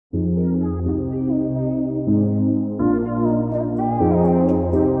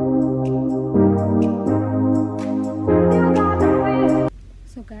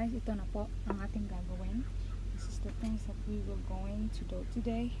So guys, ito na po ang ating gagawin. This is the things that we were going to do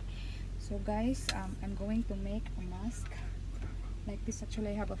today. So guys, I'm going to make a mask like this.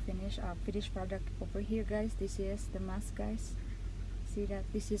 Actually, I have a finished product over here, guys. This is the mask, guys. See that?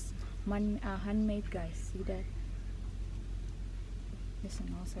 This is handmade, guys. See that? This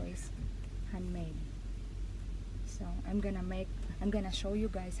one also is handmade. So I'm gonna show you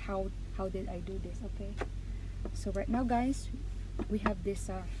guys how did I do this. Okay, so right now, guys, we have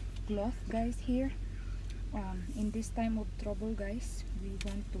this cloth, guys, here. In this time of trouble, guys, we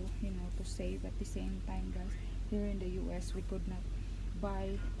want to to save at the same time, guys. Here in the US, we could not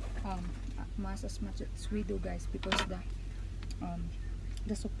buy mask as much as we do, guys, because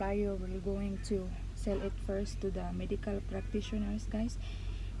the supplier will going to sell it first to the medical practitioners, guys,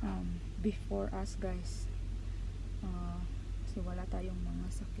 before us, guys. Kasi wala tayong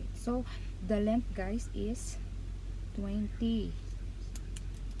mga sakit. So the length, guys, is 20.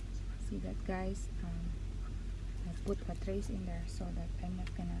 See that, guys? I put a trace in there so that I'm not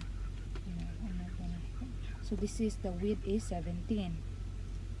gonna so this is the width is 17.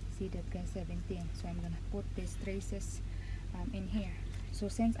 See that, guys? 17. So I'm gonna put these traces in here. So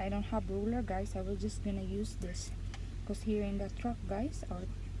since I don't have ruler, guys, I will just gonna use this, because here in the truck, guys, our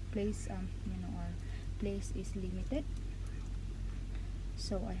place our place is limited.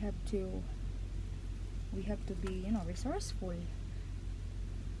 So we have to be resourceful.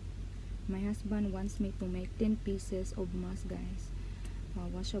 My husband wants me to make 10 pieces of mask, guys,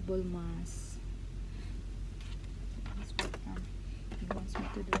 washable mask. That's what he wants me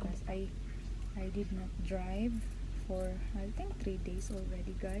to do, guys. I did not drive for I think 3 days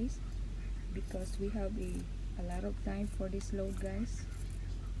already, guys, because we have a lot of time for this load, guys.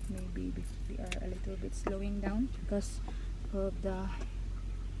 Maybe we are a little bit slowing down because of the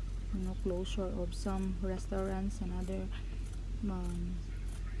closure of some restaurants and other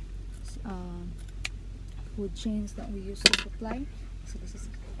food chains that we used to supply. So this is,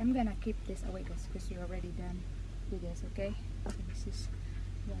 I'm gonna keep this away, guys, because we're already done with this. Okay, so this is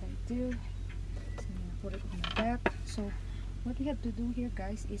what I do. So I'm gonna put it on the back. So what we have to do here,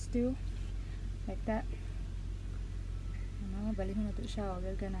 guys, is to like that. Balihon na to siya.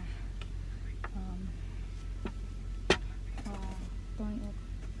 We're gonna turn it,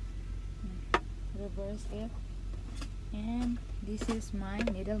 reverse it, and this is my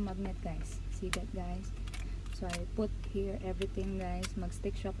needle magnet, guys. See that, guys? So I put here everything, guys.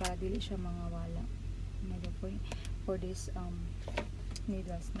 Mag-stick siya para dili siya mangawala. For this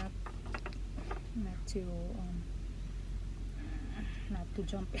needles, not to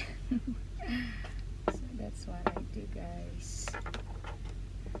jump. So that's what I do, guys.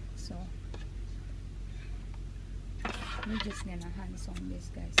 So we're just gonna hands on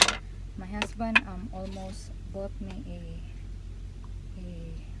this, guys. My husband almost bought me a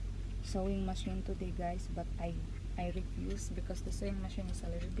sewing machine today, guys, but I refused because the sewing machine is a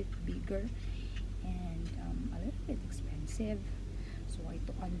little bit bigger and a little bit expensive. So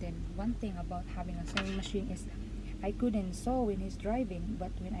and then one thing about having a sewing machine is I couldn't sew when he's driving,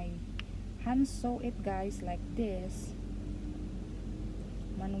 but when I hand sew it, guys, like this,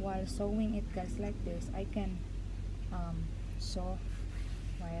 manual sewing it, guys, like this, I can sew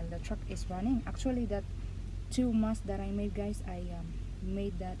while the truck is running. Actually, that 2 masks that I made, guys, I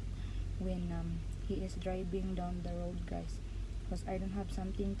made that when he is driving down the road, guys, because I don't have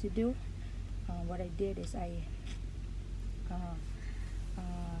something to do. What I did is I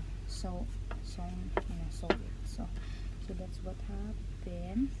sew it. So that's what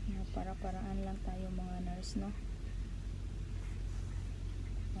happened. Para-paraan lang tayo, mga nurse, no?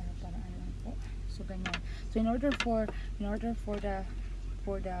 Para-paraan lang po. So ganyan. So in order for the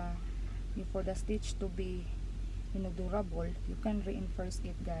stitch to be durable, you can reinforce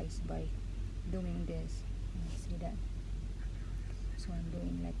it, guys, by doing this. See that? So I'm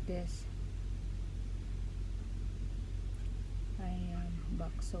doing like this. I am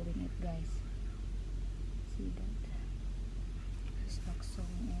back sewing it, guys. See that? Just back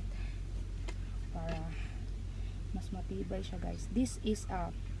sewing it para mas matibay siya, guys. This is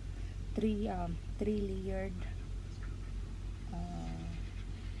a 3-layered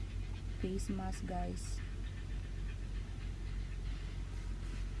face mask, guys.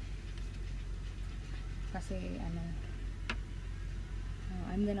 Kasi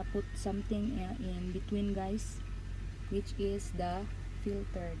I'm gonna put something in between, guys, which is the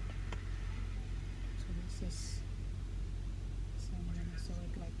filtered. So I'm gonna sew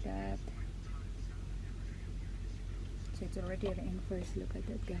it like that. So it's already reinforced. Look at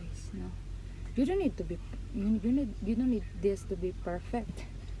that, guys. No, you don't need to be you don't need this to be perfect,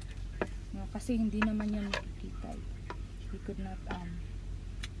 no, kasi hindi naman yan makikita. We could not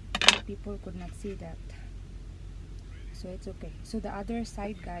people could not see that, so it's okay. So the other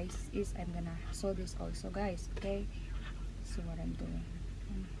side, guys, is I'm gonna sew this also, guys. Okay, so what I'm doing,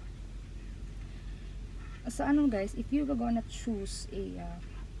 so guys, if you're gonna choose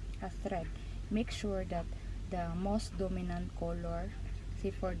a thread, make sure that the most dominant color,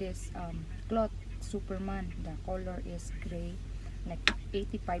 say for this cloth Superman, the color is gray, like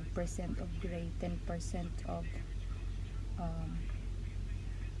 85% of gray, 10% of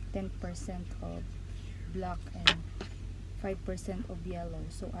 10% of black, and 5% of yellow.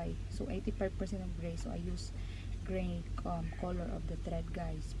 So 85% of gray, so I use gray color of the thread,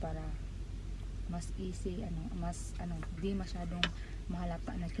 guys, para mas easy, mas di masyadong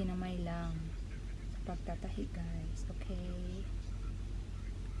mahalata na kinamay lang sa pagtatahi, guys. Okay,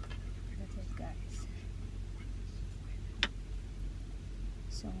 that's it, guys.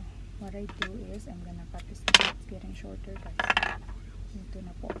 So what I do is I'm gonna cut this. It's getting shorter, guys. Ito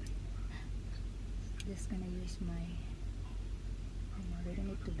na po. Just gonna use my, we don't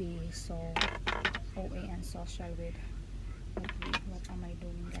need to be so OA and social with what am I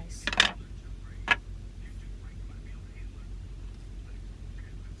doing, guys.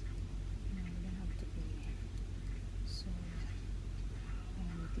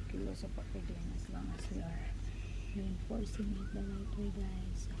 So what we're doing, as long as we are reinforcing it the right way,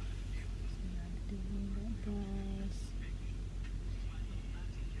 guys. So we are doing that, guys.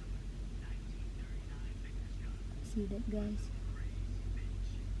 See that, guys?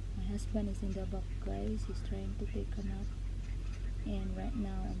 My husband is in the back, guys. He's trying to take a nap, and right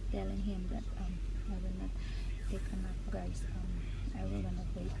now I'm telling him that I will not take a nap, guys. I will gonna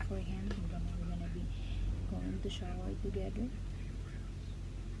wait for him. We're gonna be going to shower together.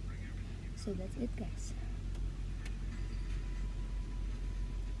 So that's it, guys.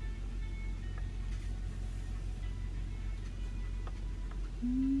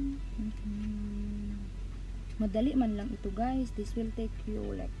 Madali man lang ito, guys. This will take you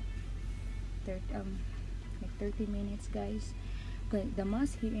like 30 minutes, guys. Okay, the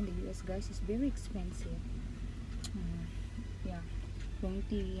mask here in the US, guys, is very expensive. Yeah,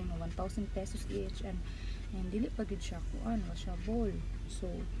 1,000 pesos each, and dili pa gid siya kuan, wa siya ball. So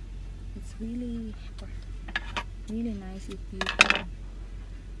it's really nice if you can,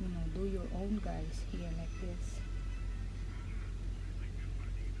 do your own, guys, here like this.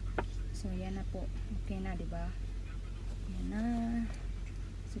 So yan na po, okay na, diba? Yan na.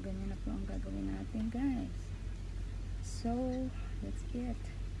 So ganyan na po ang gagawin natin, guys. So that's it.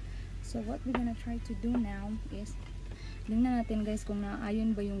 So what we're gonna try to do now is tingnan natin, guys, kung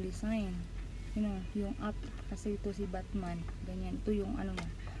naayon ba yung design, yung up, kasi ito si Batman, ganyan, ito yung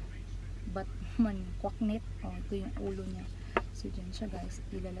niya, Batman quacknet, ito yung ulo niya. So dyan siya, guys,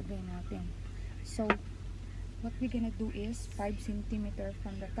 ilalagay natin. So what we're gonna do is 5 cm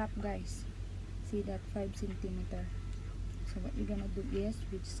from the top, guys. See that, 5 cm. So what we're gonna do is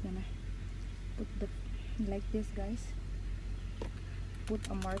we're just gonna put like this, guys. Put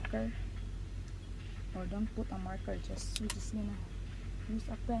a marker, or don't put a marker, we're just gonna use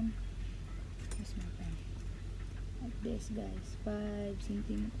a pen. Use my pen like this, guys. 5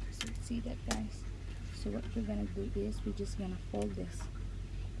 cm. So see that, guys? So what we're gonna do is we're just gonna fold this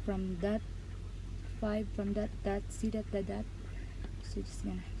from that 5, from that dot. See that, the dot? So just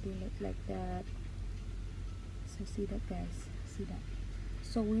gonna do it like that. So see that, guys? See that?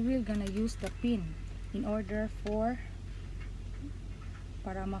 So we will gonna use the pin in order for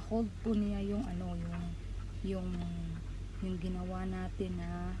para ma-hold po niya yung yung ginawa natin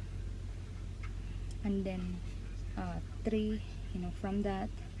na, and then 3, from that,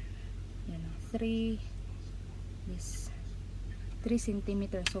 3, this 3 cm.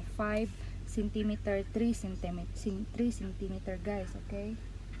 So 5 cm, 3 cm, guys. Okay,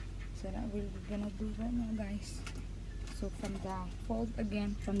 so that we're gonna do right now, guys. So from the fold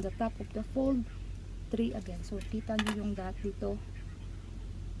again, from the top of the fold, 3 again. So kita nyo yung dot dito.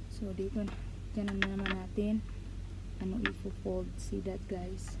 So dito, dyan naman natin i-fold. See that,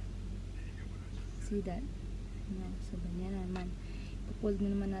 guys? See that? So ganyan naman, i-fold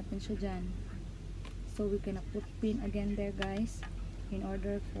naman natin siya dyan. So we gonna put pin again there, guys, in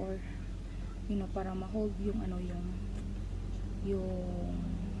order for para ma-hold yung yung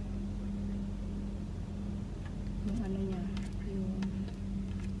niya,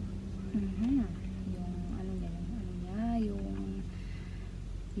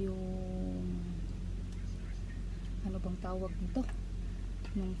 ano bang tawag nito,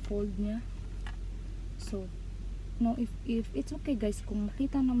 yung fold niya. So no, if it's okay, guys, kung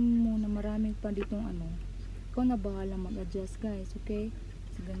makita na mo na maraming pa ditong ikaw na bahala mag-adjust, guys. Okay,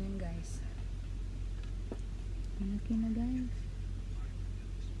 so ganyan, guys. Malaki na, guys.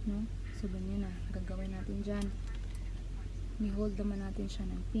 no? So ganyan na gagawin natin dyan. Ni-hold naman natin siya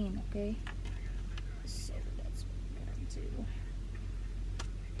ng pin, okay? So that's what we're gonna do.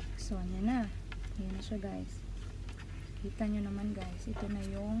 So yan na siya guys. Kita nyo naman guys, ito na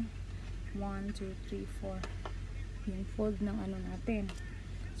yung 1, 2, 3, 4 yung fold ng ano natin.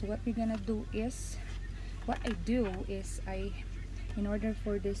 So what we're gonna do is, what I do is, in order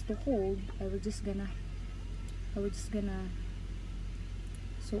for this to hold, I will just gonna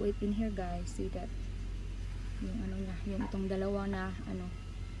sew it in here guys. See that? Yung ano niya, yung itong dalawa na ano,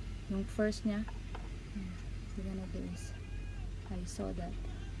 yung first niya. We're gonna do is, I saw that.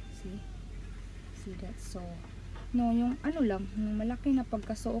 See that? So no, yung ano lang, yung malaki na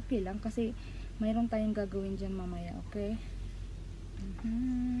pagkaso okay lang kasi mayroon tayong gagawin dyan mamaya, okay?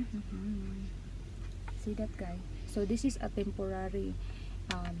 See that guys? So this is a temporary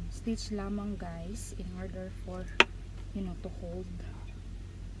stitch lamang guys, in order for, you know, to hold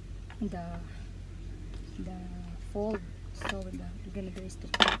the fold. So we're gonna do is to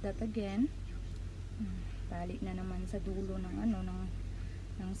put that again. Tali na naman sa dulo ng ano,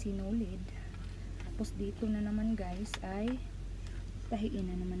 ng sinulid. Tapos dito na naman guys ay tahiin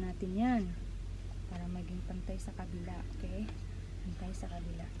na naman natin yan para maging pantay sa kabila, okay? Pantay sa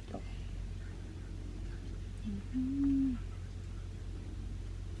kabila ito.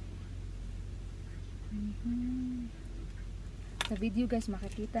 Sa video guys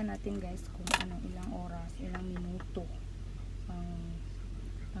makikita natin guys kung ano, ilang oras, ilang minuto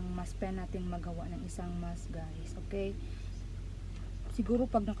ang mas pa natin magawa ng isang mas guys, okay? Siguro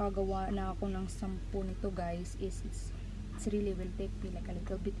pag nakagawa na ako ng 10 nito guys, it's really will take me like a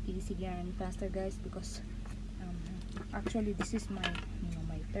little bit easier and faster guys, because actually this is my, you know,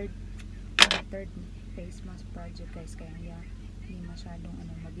 my third face mask project guys, kaya hindi masyadong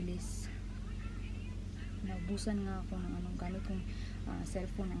ano, mabilis. Naubusan nga ako ng anong gamit kong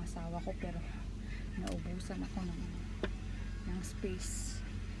cellphone ng asawa ko, pero naubusan ako ng space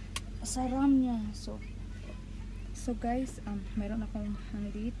sa RAM niya. So guys, meron akong ano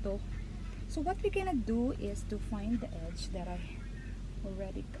dito. So what we gonna do is to find the edge that I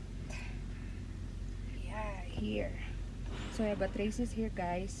already got. Yeah, here. So I have a traces here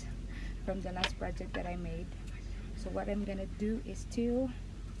guys from the last project that I made. So what I'm gonna do is to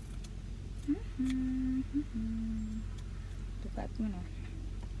cut, you know,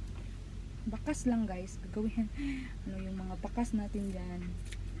 bakas lang guys, gagawin ano yung mga bakas natin dyan.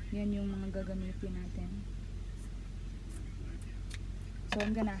 Yan yung mga gagamitin natin. So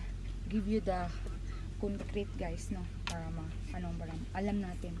I'm gonna give you the concrete guys, no, para alam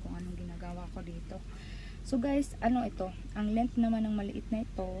natin kung anong ginagawa ko dito. So guys, ano ito, ang length naman ng maliit na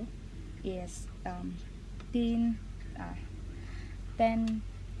ito is 10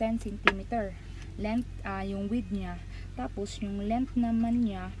 cm length, yung width niya. Tapos yung length naman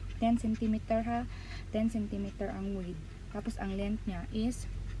niya 10 cm ha, 10 cm ang width. Tapos ang length niya is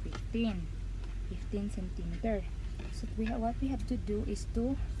 15 cm. So what we have to do is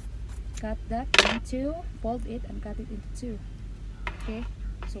to cut that into, fold it and cut it into two. Okay,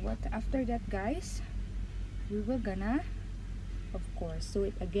 so what after that guys, we will gonna of course sew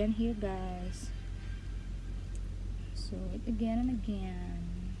it again here guys. Sew it again and again.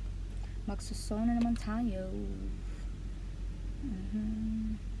 Magsusew na naman tayo.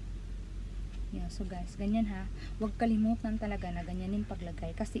 Yeah, so guys, ganyan ha. Huwag kalimutan talaga na ganyanin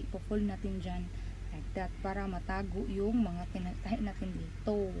paglagay, kasi ipo-fold natin dyan like that para matago yung mga tinatahi natin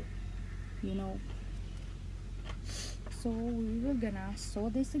dito, you know. So we will gonna sew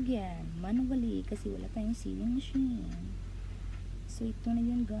this again manually kasi wala tayong sewing machine. So ito na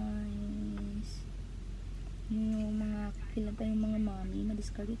yun guys, yung mga kailan tayong mga mami,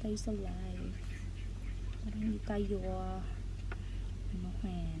 ma-discard tayo sa life para hindi tayo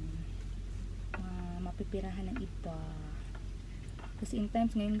mapipirahan ng iba. Kasi in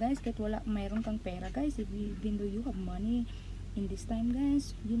times ngayon guys, kahit mayroon kang pera guys, even though you have money in this time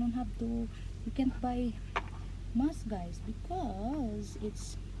guys, you don't have to, you can't buy mask guys, because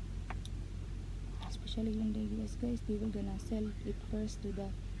it's, especially in the US guys, they will gonna sell it first to the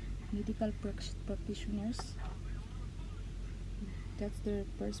medical practitioners. That's their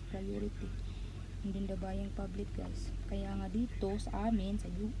first priority, and then the buying public guys. Kaya nga dito sa amin sa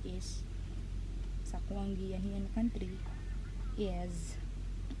US, sa kuang giyan country is,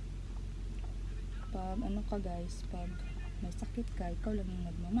 pag ano ka guys, pag may sakit ka, ikaw lang yung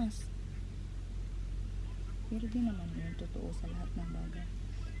nagmamas. Pero di naman yun totoo sa lahat ng bagay.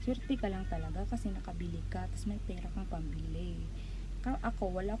 Swerte ka lang talaga kasi nakabili ka, tapos may pera kang pambili.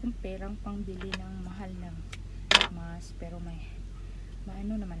 Ako, wala akong perang pangbili ng mahal ng mas, pero may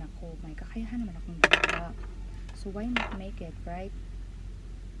ano naman ako, may kakayahan naman akong gagawa. So why not make it, right?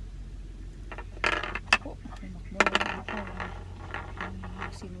 Tumakbo na lang ako.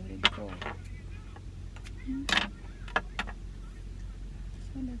 Sinulid ko.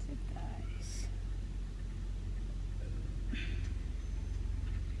 So that's it guys.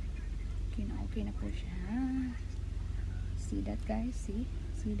 Okay na po siya. See that guys?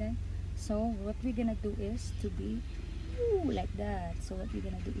 See that? So what we're gonna do is to be like that. So what we're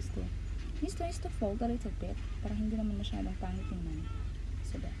gonna do is to fold a little bit para hindi naman masyadong pangit tingnan.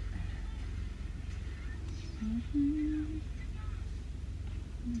 So that.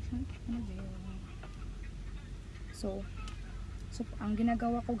 So ang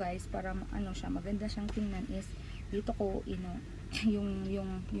ginagawa ko guys para ano siya maganda siyang tingnan is dito ko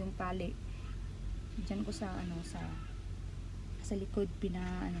yung tali diyan ko sa sa likod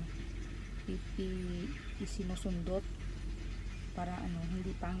isinusundot para hindi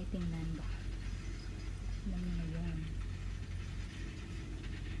pangit tingnan ba. Alam niyo na yun.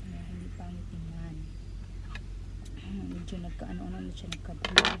 Hindi pangit tingnan. Medyo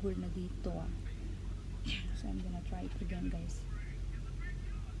nagkabuhol na dito so I'm gonna try it again guys.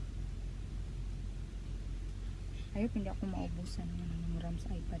 Ayop hindi ako maubusan ng RAM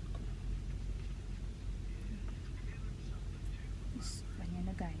sa iPad ko. Ganyan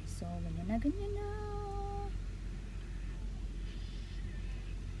na guys. So ganyan na.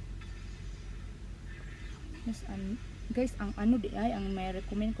 Yes, guys, ang may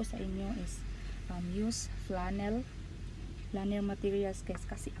recommend ko sa inyo is use flannel materials guys,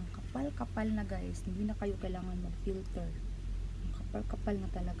 kasi ang kapal na guys, hindi na kayo kailangan mag-filter. Ang kapal na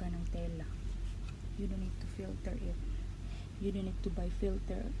talaga ng tela. You don't need to filter it. You don't need to buy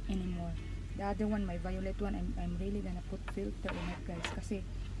filter anymore. The other one, my violet one, I'm really gonna put filter in it guys, kasi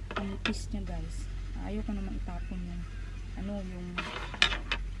ang nipis niya guys. Ayaw ko naman itapon yung yung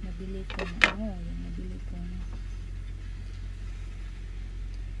nabili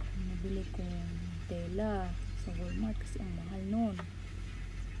kong tela sa Walmart kasi ang mahal nun.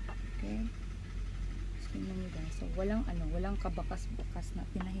 Okay, so yun nyo guys. So walang kabakas-bakas na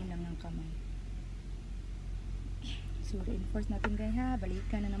pinahilang ng kamay. So reinforce natin guys ha.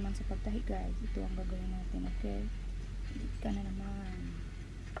 Balikan na naman sa pagtahi guys. Ito ang gagawin natin. Okay, balikan na naman.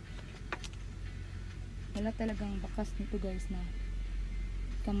 Wala talagang bakas nito guys na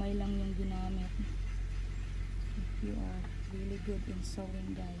kamay lang yung ginamit. If you are really good in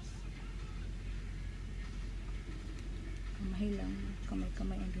sewing guys,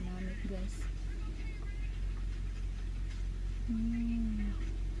 kamay ang ginamit guys.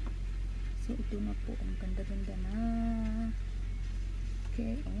 So ito na po, ang ganda-ganda na.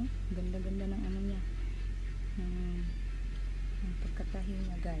 Okay, ganda-ganda ng niya, ng pagkatahi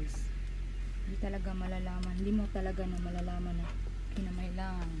niya guys. Hindi mo talaga na malalaman na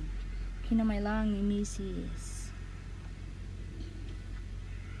kinamay lang ni Mrs.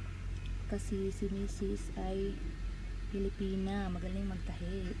 Kasi si Mrs. ay Pilipina, magaling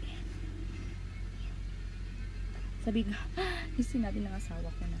magtahi. Sabi nga, sinabi ng asawa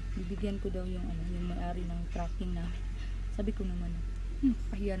ko na bibigyan ko daw yung may-ari ng tracking namin. Sabi ko naman,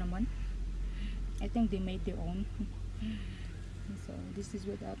 kahiya naman. I think they made their own. So this is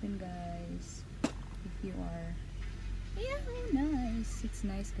what happened guys. If you are nice, it's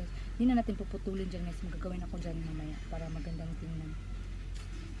nice guys. Hindi na natin puputulin dyan guys, magagawin ako dyan mamaya para magandang tingnan.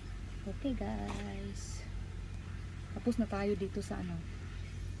 Okay guys, tapos na tayo dito sa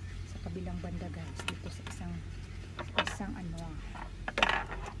sa kabilang banda guys, dito sa isang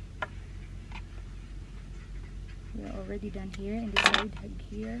we're already done here in the side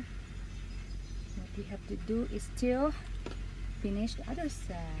here. What we have to do is still finish the other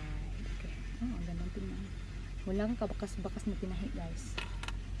side. Okay, ang gandang tingnan. Walang kabakas-bakas na pinahi guys.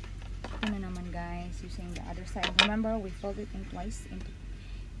 Ito na naman guys, using the other side. Remember, we fold it in twice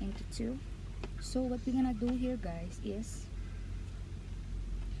into two. So what we're gonna do here guys is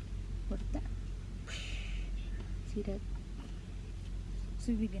put that. See that?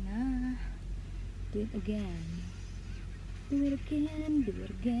 So we're gonna do it again. Do it again.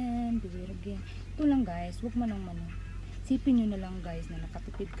 Ito lang guys, huwag manong-mano. Sipin nyo na lang guys na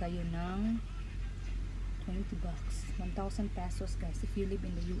nakatipid kayo ng 20 bucks, 1,000 pesos guys if you live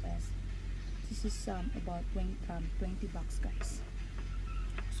in the US. This is about 20 bucks guys.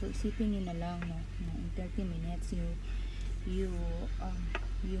 So isipin nyo na lang na in 30 minutes you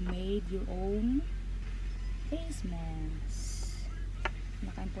made your own face mask.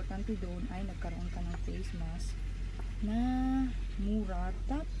 Naka-importante doon ay nagkaroon ka ng face mask na mura,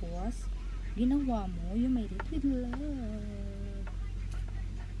 tapos ginawa mo, you made it with love.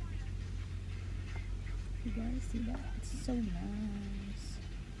 You guys see that? It's so nice.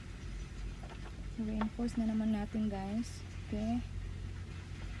 Reinforce na naman natin guys. Okay,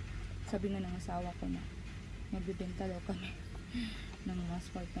 sabi nga ng asawa ko na magbibenta daw kami ng mas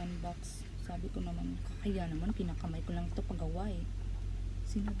for 10 bucks. Sabi ko naman, kaya naman, kinakamay ko lang ito paggawa eh.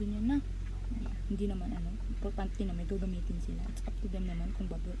 Sinabi niya na, hindi naman ano, importante na may gagamitin sila. It's up to them naman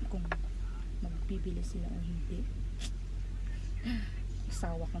kung magbibili sila o hindi.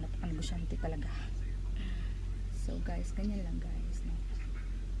 Asawa ko, napaka-negosyante talaga. So guys, ganyan lang guys, no?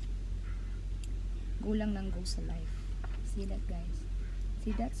 Go lang ng go sa life. See that guys?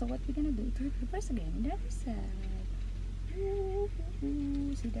 See that? So what we're gonna do, ito reverse again, in the other side.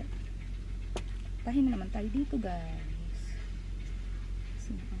 See that? Tahin na naman tayo dito guys.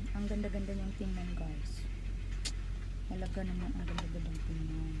 See, ang ganda-ganda niyang tingnan guys. Talaga naman ang ganda-gandang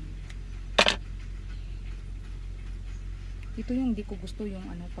tingnan. Ito yung hindi ko gusto, yung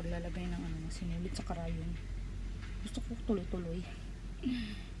ano, paglalagay ng ano, sinulit sa karayong. Gusto ko tuloy-tuloy.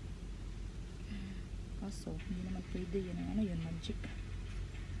 Kaso, hindi naman pwede yun. Ano yun, magic.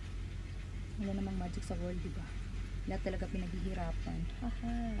 Wala namang magic sa world, diba? Lahat talaga pinaghihirapan.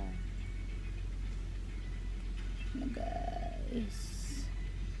 Haha. Na guys.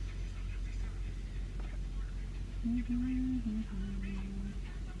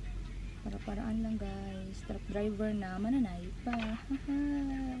 Para-paraan lang guys. Truck driver na mananay pa. Haha.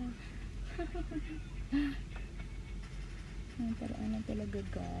 Paraan lang talaga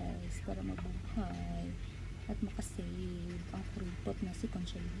guys, para mabuhay at makasave ang kuripot na si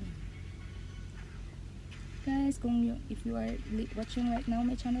Conchaline. Guys, if you are watching right now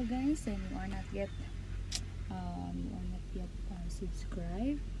my channel guys and you are not yet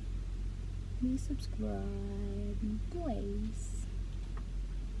subscribed, please subscribe please.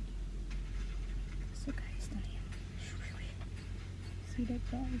 So guys, see that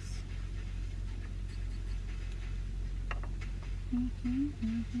guys?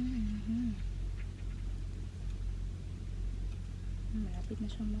 Malapit na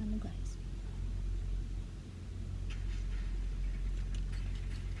siyang ano guys.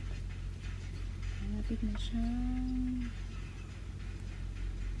 Malapit na siyang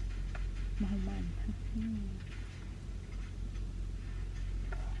mahuman.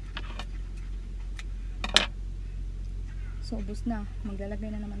 So ubos na. Maglalagay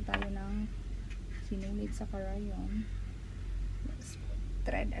na naman tayo ng sinulid sa karayon. Let's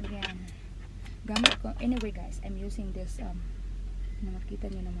thread again. Gamit ko, anyway guys, I'm using this nakita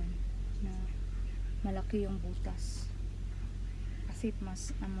nyo naman na malaki yung butas kasi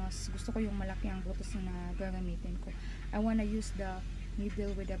mas gusto ko yung malaki ang butas na gagamitin ko. I wanna use the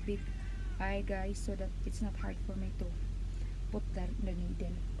needle with a big eye guys, so that it's not hard for me to put the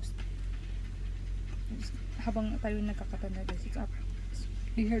needle. Habang tayo nagkakatanda guys, it's hard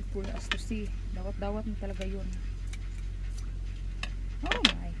for us to see. Dawat-dawat na talaga yun. Oh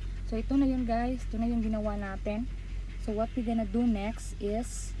my. So ito na yun guys, ito na yung ginawa natin. So what we're gonna do next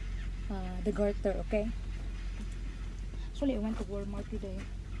is the garter, okay? Actually, I went to Walmart today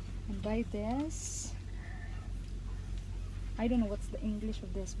and buy this. I don't know what's the English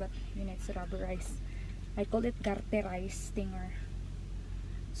of this, but you know, it's rubberized. I call it garterized stinger.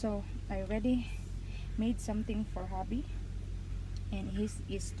 So I already made something for hubby, and his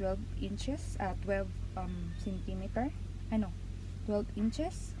is 12 inches, 12 centimeter. I know, 12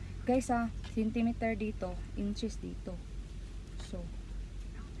 inches. Guys, centimeter dito, inches dito. So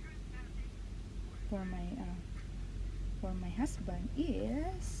for my husband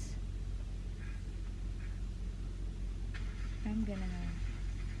is, I'm gonna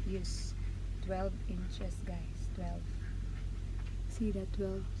use 12 inches guys. 12. See that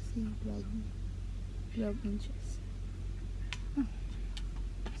 12? See 12 inches.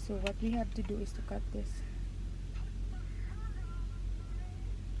 So what we have to do is to cut this.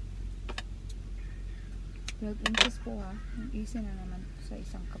 Inches po easy na naman sa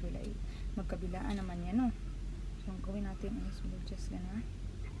isang kabila, magkabilaan naman yan, no? So ang gawin natin is we're just gonna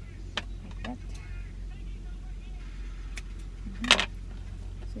like that.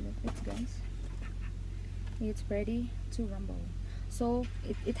 So that's it guys, it's ready to rumble. So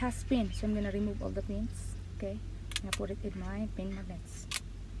it has pins, so I'm gonna remove all the pins. Okay, I'm gonna put it in my pin magnets,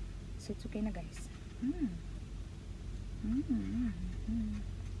 so it's okay na guys.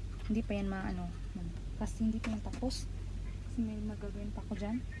 Hindi pa yan kasi hindi pa yan tapos, kasi may magagawin pa ako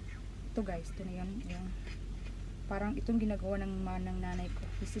dyan. Ito guys, ito na yung parang itong ginagawa ng nanay ko.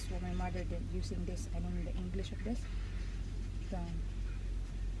 This is what my mother did using this. I don't know the English of this. So I'm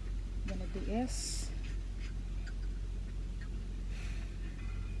gonna do is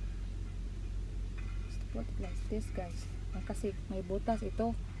put it like this guys. Kasi may butas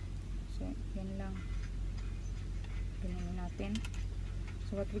ito, so yan lang, ganyan natin.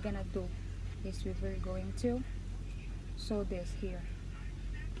 So what we're gonna do is we're going to sew this here.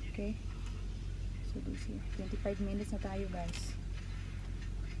 Okay, So this here, 25 minutes na tayo guys.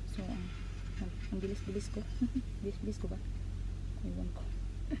 So ang bilis-bilis ko. Bilis-bilis ko ba? Ewan ko.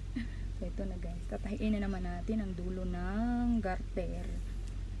 So ito na guys, tatahiin na naman natin ang dulo ng garter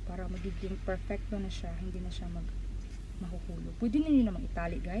para magiging perfecto na siya, hindi na siya mahuhulog. Pwede niyo naman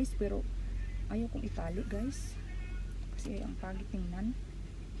itali guys, pero ayaw kong itali guys kasi ang pangit tingnan.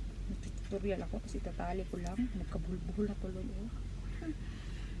 Nag-tutorial ako kasi tatali ko lang, nagkabuhol-buhol na tuloy.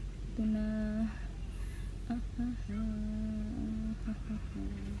 Ito na.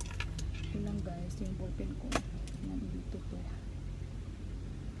 Ito lang guys, yung ballpen ko nandito to.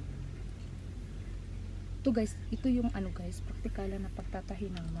 Ito guys, ito yung ano guys, praktikalan na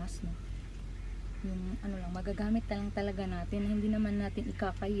pagtatahi ng mask, no? Yung ano lang, magagamit na lang talaga natin, hindi naman natin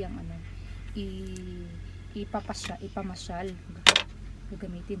ikakayang ano, ipamasyal,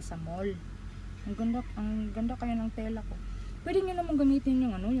 gagamitin sa mall. Ang ganda kaya ng tela ko. Pwede nyo naman gamitin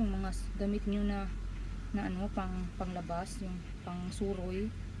yung ano, yung mga damit nyo na ano, panglabas, yung pang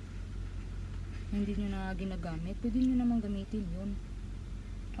suroy. Hindi nyo na ginagamit, pwede nyo naman gamitin yun.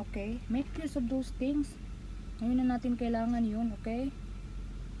 Okay, make use of those things. Ngayon na natin kailangan yun, okay?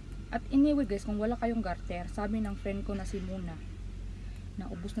 At anyway guys, kung wala kayong garter, sabi ng friend ko na si Muna,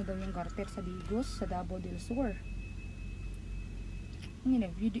 naubos na daw yung garter sa Digos, sa Davao del Sur. You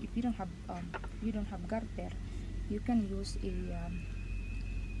know, if you don't have garter, you can use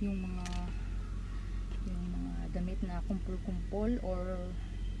yung mga damit na kumpul-kumpol or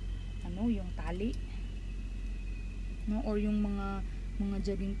ano, yung tali, no, or yung mga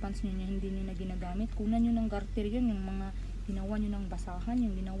jogging pants nyo hindi nyo na ginagamit, kunan nyo ng garter yun, yung mga ginawa nyo ng basahan,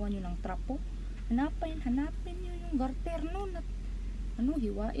 yung ginawa nyo ng trapo, hanapin nyo yung garter nun at ano,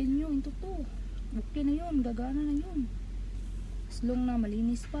 hiwain nyo into to, okay na yun, gagana na yun, as long na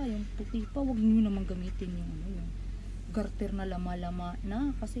malinis pa, yung puti pa, wag nyo naman gamitin yung ano, yung garter na lama-lama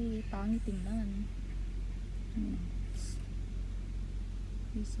na, kasi pangit tingnan.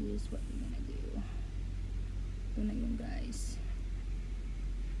 This is what we're gonna do. Ito na yun guys,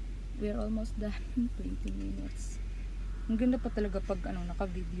 we're almost done. 20 minutes. Ang ganda pa talaga pag ano,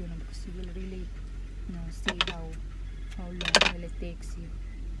 naka-video na, because you will really see how long will it takes you.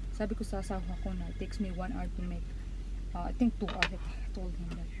 Sabi ko sa asawa ko na it takes me 1 hour to make I think 2 hours. I told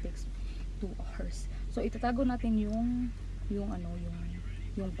him that it takes 2 hours. So itatago natin yung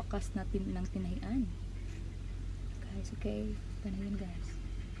bakas natin ng tinahian guys. Okay, ito na yun guys.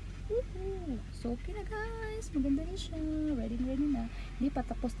 Woohoo! So okay na guys, maganda na siya, ready na, hindi pa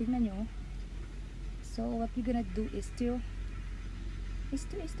tapos, tingnan nyo. So what we're gonna do is to we're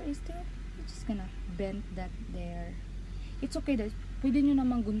just gonna bend that there. It's okay guys, pwede nyo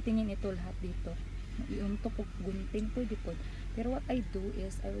namang guntingin ito lahat dito, iuntok ko gunting, pwede po, pero what I do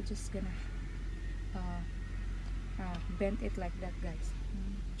is I will just gonna bend it like that guys.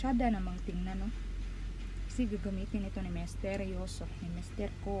 Tsada namang tingnan, no? Kasi gagamitin ito ni Misteryoso, ni Mister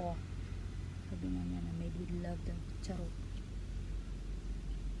ko. Sabi nga niya na made with love daw, charot.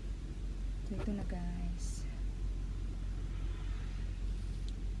 So ito na guys,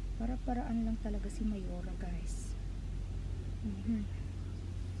 para-paraan lang talaga si Mayora guys.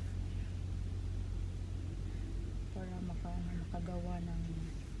 Para makagawa ng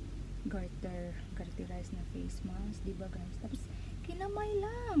garterized na face mask, diba guys? Tapos kinamay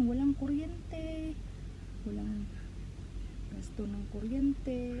lang, walang kuryente, walang gasto ng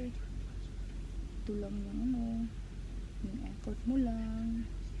kuryente, ito lang yung ano, yung effort mo lang.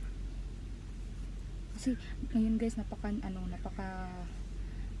 Kasi ngayon guys, napaka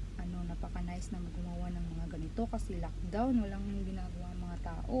nice na gumawa ng mga ganito kasi lockdown, walang ginagawa ang mga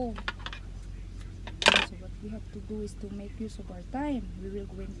tao. So what we have to do is to make use of our time. We will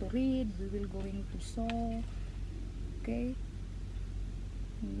going to read, we will going to sew, okay?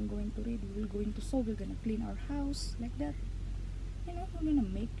 We're going to read, we're going to sew, we're gonna clean our house, like that. You know, we're gonna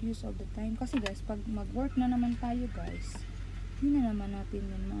make use of the time. Kasi guys, pag mag-work na naman tayo guys, yun na naman natin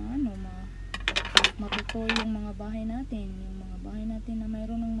yung matutoy yung mga bahay natin. Yung mga bahay natin na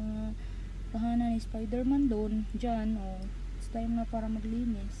mayroon ng mga tahanan ni Spider-Man doon, dyan, it's time na para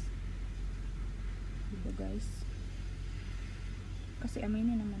maglinis. Diba guys? Kasi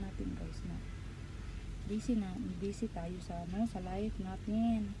aminin naman natin guys na busy tayo sa life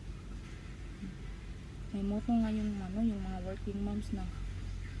natin. May moto nga yung mga working moms na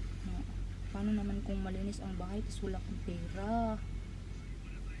paano naman kung malinis ang bahay tapos wala kang pera,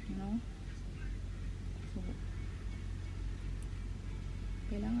 so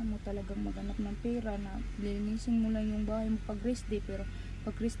kailangan mo talagang maghanap ng pera na linisin mo lang yung bahay mo pag rest day, pero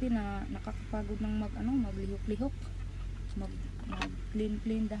pag rest day na nakakapagod ng maglihok-lihok, mag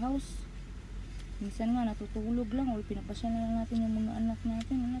clean the house. Minsan nga natutulog lang o pinapasya na lang natin yung mga anak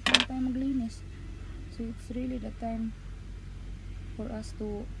natin, wala tayo maglinis. So it's really the time for us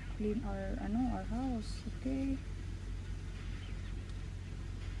to clean our house, okay?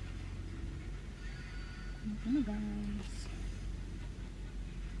 Ito na guys.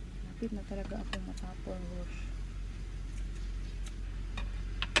 Lapit na talaga ako matapos.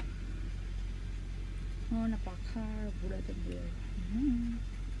 Oh, napakar, bulad ang beer.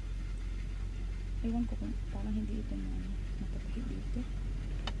 Ewan ko kung parang hindi ito matapagit dito.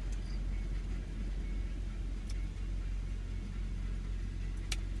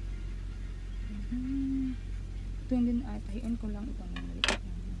 Ito din, tahiin ko lang itong maliit.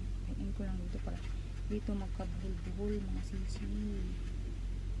 Tahiin ko lang dito para dito magkabuhol-buhol mga sisi.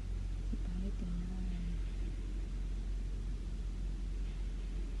 Ipangit tingnan.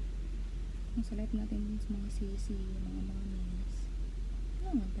 Ang salip natin sa mga sisi, mga mamis.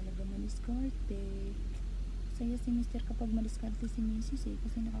 Naman talaga madiskarte. Saya si mister kapag madiskarte si misis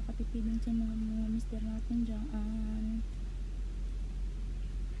kasi nakakatipid din siya mga mister natin dyan.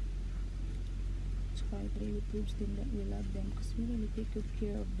 Tsaka it really proves them that we love them because we really take good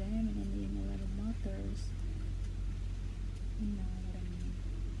care of them and in a lot of matters. You know what I mean.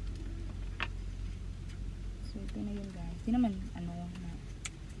 So ito na yun guys. Di naman na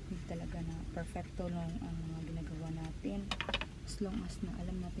hindi talaga na perfecto nung ang mga ginagawa natin, as long as na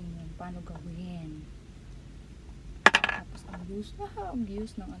alam natin yun paano gawin. Tapos ang use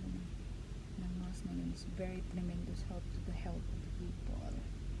ng ng mask na yun is very tremendous help to the health of the people.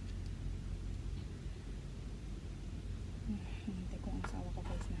 Hintay ko ang asawa ko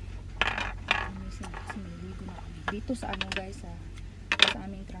guys na umisin kasi maliligo na kami dito sa guys sa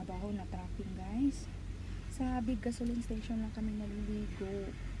aming trabaho na tracking guys. Sa big gasoline station lang kami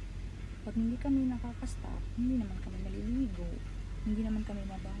naliligo. Pag hindi kami nakaka-stop, hindi naman kami naliligo. Hindi naman kami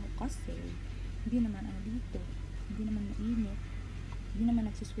mabango kasi hindi naman dito. Hindi naman mainit. Hindi naman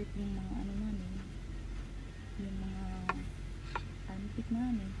nagsisweep yung mga namin. Yung mga armpit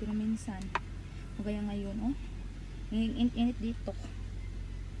namin. Pero minsan, kaya ngayon, init dito.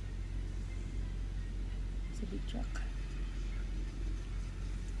 Sa big truck.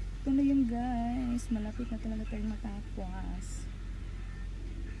 Ito na yun guys. Malapit na talaga tayong matapos.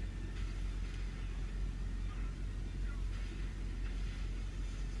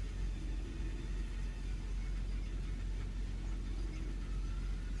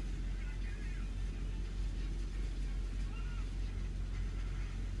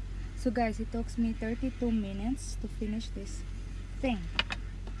 So guys, it took me 32 minutes to finish this thing.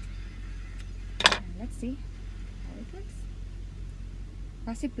 And let's see how it looks.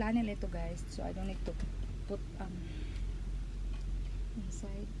 Kasi planel ito guys, so I don't need to put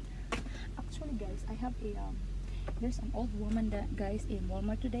inside. Actually guys, I have there's an old woman that guys in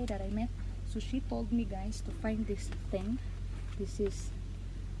Walmart today that I met. So she told me guys to find this thing. This is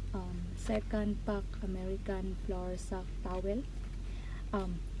second pack American flour sack towel.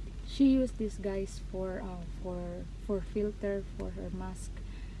 She used this guys for filter for her mask.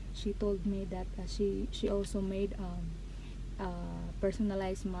 She told me that she also made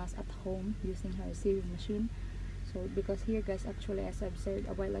personalized mask at home using her sewing machine. So because here guys, actually as I've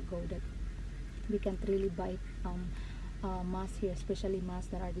said a while ago, that we can't really buy masks here, especially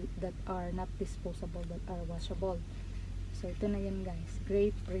masks that are not disposable, that are washable. So ito na yun guys,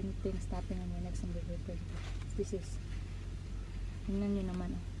 great printing, stopping on your next and very printing. This is, tingnan nyo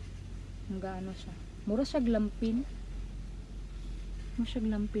naman ang gaano siya, mura siya glampin. Mura siya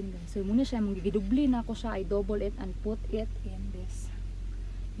glampin guys. So muna siya, magigidubli na ako siya, I double it and put it in this,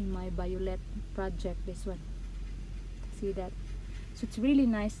 in my violet project, this one. See that? So it's really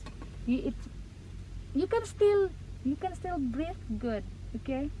nice. You can still breathe good.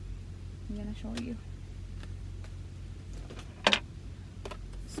 Okay, I'm gonna show you.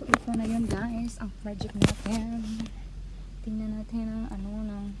 So ito na yun guys, ang project natin. Tingnan natin ang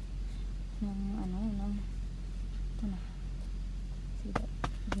ito na. See that?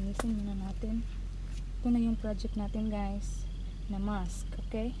 Linisin muna natin. Ito na yung project natin guys, na mask.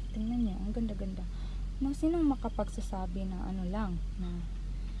 Okay, tingnan nyo, ang ganda-ganda. Sinong makapagsasabi na lang, na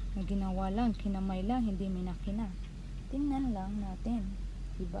ginawa lang, kinamay lang, hindi minakina. Tingnan lang natin,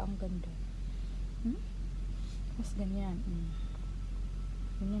 diba ang ganda? Tapos ganyan.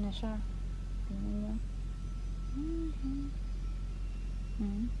 Ganyan na siya. Tingnan nyo.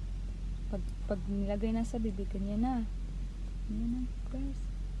 Pag nilagay na sa bibig, ganyan na. Ganyan na guys.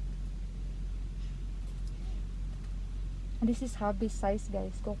 And this is hobby size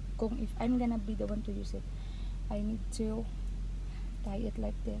guys. Kung if I'm gonna be the one to use it, I need to tie it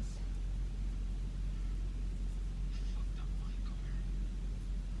like this.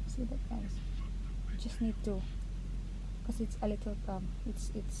 See that guys? You just need to because it's a little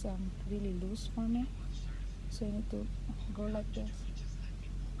it's really loose for me, so you need to go like this.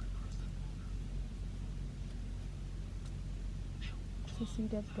 So see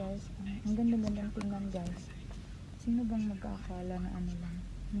that guys, ang ganda-gandang tingnan guys. Sino bang mag-aakala na ano lang,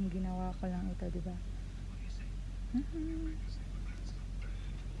 nung ginawa ko lang ito, diba?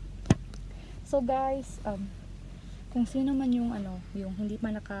 So guys, kung sino man yung yung hindi pa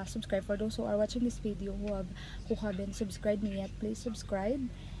naka-subscribe, for those who are watching this video who haven't subscribed me yet, please subscribe,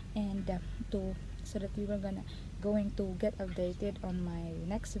 and so that we were going to get updated on my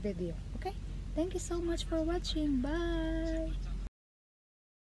next video. Okay, thank you so much for watching. Bye.